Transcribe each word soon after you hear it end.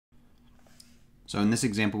So in this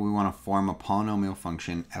example, we want to form a polynomial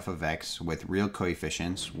function f of x with real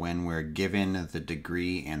coefficients when we're given the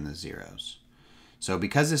degree and the zeros. So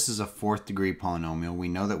because this is a fourth degree polynomial, we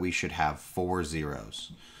know that we should have 4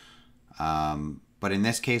 zeros. But in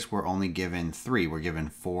this case, we're only given 3. We're given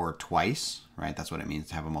 4 twice, right? That's what it means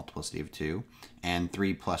to have a multiplicity of 2, and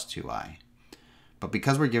 3 plus 2i. But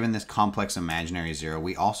because we're given this complex imaginary zero,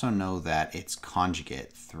 we also know that its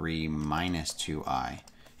conjugate, 3 minus 2i,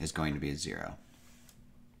 is going to be a 0.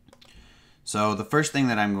 So the first thing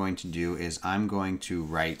that I'm going to do is I'm going to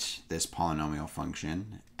write this polynomial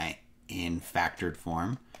function in factored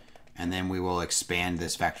form, and then we will expand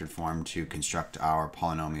this factored form to construct our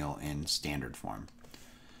polynomial in standard form.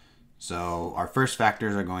 So our first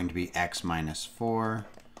factors are going to be x minus 4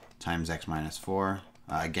 times x minus 4.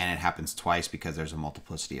 Again, it happens twice because there's a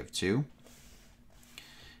multiplicity of 2.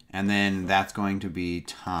 And then that's going to be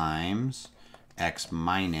times x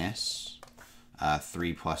minus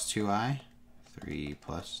 3 plus 2i. 3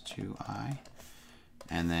 plus 2i,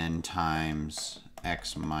 and then times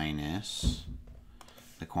x minus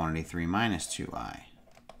the quantity 3 minus 2i.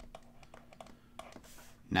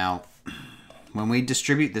 Now, when we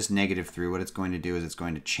distribute this negative through, what it's going to do is it's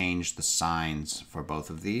going to change the signs for both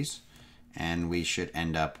of these, and we should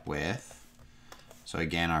end up with, so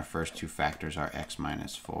again, our first two factors are x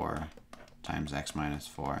minus 4 times x minus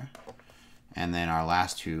 4, and then our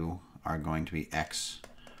last two are going to be x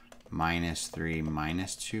minus 3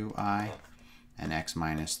 minus 2i and x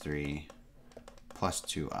minus 3 plus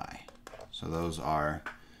 2i. So those are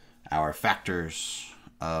our factors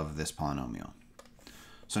of this polynomial.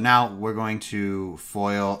 So now we're going to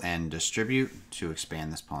FOIL and distribute to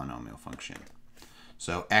expand this polynomial function.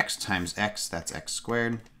 So x times x, that's x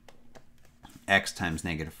squared. X times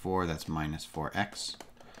negative 4, that's minus 4x.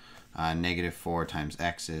 Negative 4 times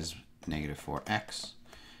x is negative 4x.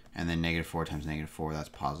 And then negative 4 times negative 4, that's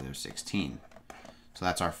positive 16. So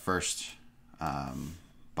that's our first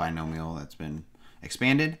binomial that's been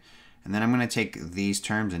expanded. And then I'm going to take these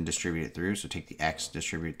terms and distribute it through. So take the x,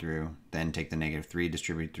 distribute through, then take the negative 3,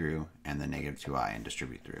 distribute through, and the negative 2i and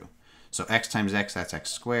distribute through. So x times x, that's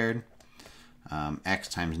x squared. X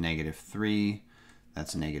times negative 3,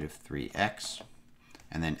 that's negative 3x.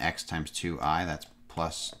 And then x times 2i, that's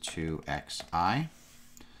plus 2xi.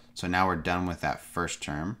 So now we're done with that first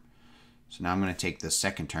term. So now I'm going to take the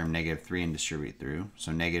second term, negative 3, and distribute through.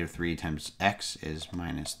 So negative 3 times x is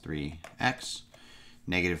minus 3x.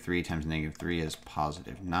 Negative 3 times negative 3 is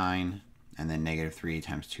positive 9. And then negative 3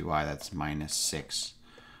 times 2i, that's minus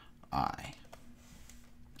 6i.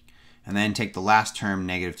 And then take the last term,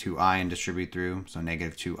 negative 2i, and distribute through. So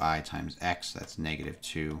negative 2i times x, that's negative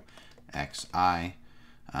 2xi.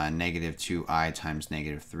 Negative 2i times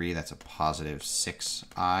negative 3, that's a positive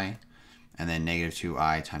 6i. And then negative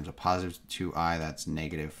 2i times a positive 2i, that's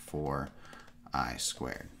negative 4i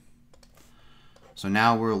squared. So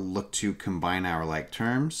now we'll look to combine our like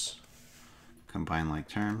terms. Combine like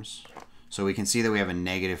terms. So we can see that we have a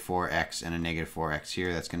negative 4x and a negative 4x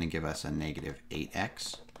here. That's going to give us a negative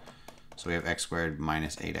 8x. So we have x squared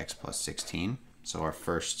minus 8x plus 16. So our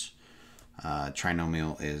first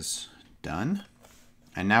trinomial is done.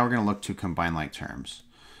 And now we're going to look to combine like terms.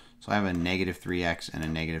 So I have a negative 3x and a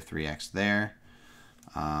negative 3x there.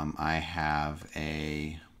 I have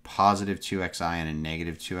a positive 2xi and a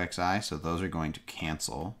negative 2xi, so those are going to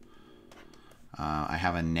cancel. I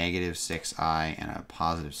have a negative 6i and a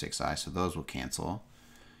positive 6i, so those will cancel.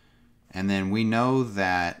 And then we know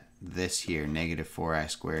that this here, negative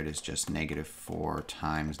 4i squared, is just negative 4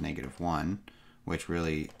 times negative 1, which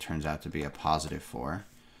really turns out to be a positive 4.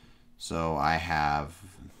 So I have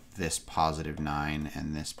this positive 9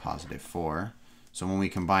 and this positive 4. So when we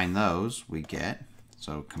combine those, we get,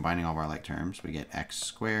 so combining all of our like terms, we get x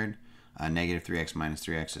squared. Negative 3x minus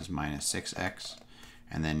 3x is minus 6x.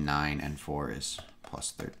 And then 9 and 4 is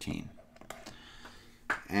plus 13.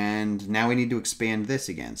 And now we need to expand this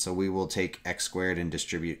again. So we will take x squared and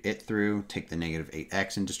distribute it through, take the negative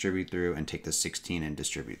 8x and distribute through, and take the 16 and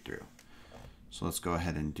distribute through. So let's go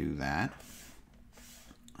ahead and do that.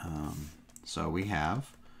 So we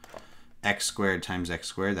have x squared times x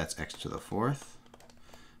squared, that's x to the 4th.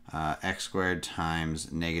 X squared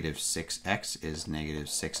times negative 6x is negative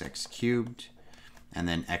 6x cubed. And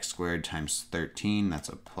then x squared times 13, that's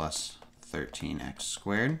a plus 13x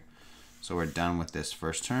squared. So we're done with this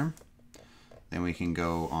first term. Then we can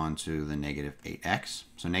go on to the negative 8x.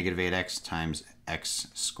 So negative 8x times x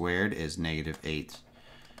squared is negative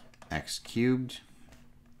 8x cubed.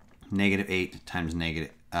 Negative 8 times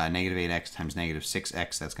negative 8x times negative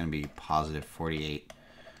 6x, that's going to be positive 48x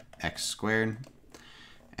squared.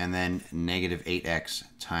 And then negative 8x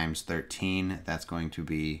times 13, that's going to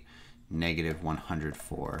be negative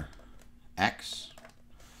 104x.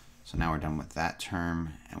 So now we're done with that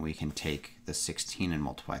term, and we can take the 16 and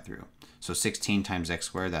multiply through. So 16 times x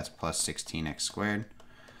squared, that's plus 16x squared.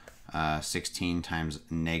 16 times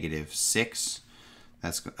negative 6,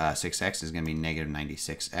 that's 6x is going to be negative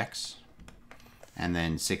 96x. And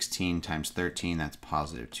then 16 times 13, that's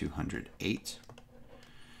positive 208.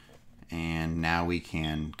 And now we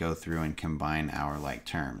can go through and combine our like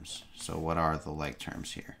terms. So what are the like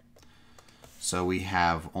terms here? So we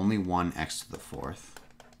have only one x to the fourth.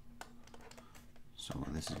 So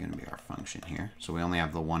this is going to be our function here. So we only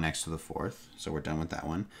have the 1x to the fourth. So we're done with that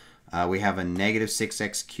one. We have a negative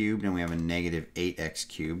 6x cubed and we have a negative 8x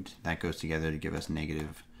cubed. That goes together to give us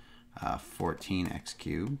negative 14x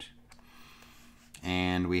cubed.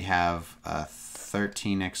 And we have a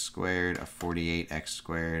 13x squared, a 48x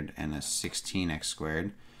squared, and a 16x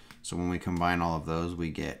squared. So when we combine all of those,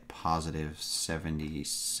 we get positive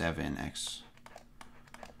 77x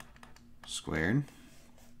squared.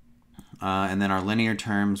 And then our linear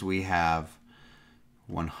terms, we have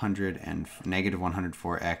negative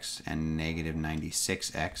 104x and negative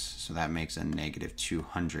 96x. So that makes a negative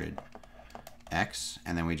 200x.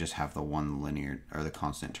 And then we just have the one linear, or the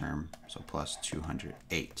constant term, so plus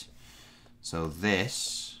 208. So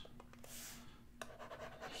this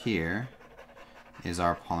here is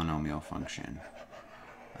our polynomial function.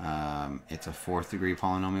 It's a fourth degree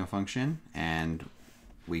polynomial function, and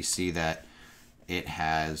we see that it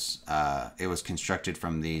was constructed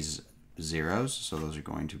from these zeros, so those are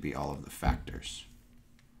going to be all of the factors.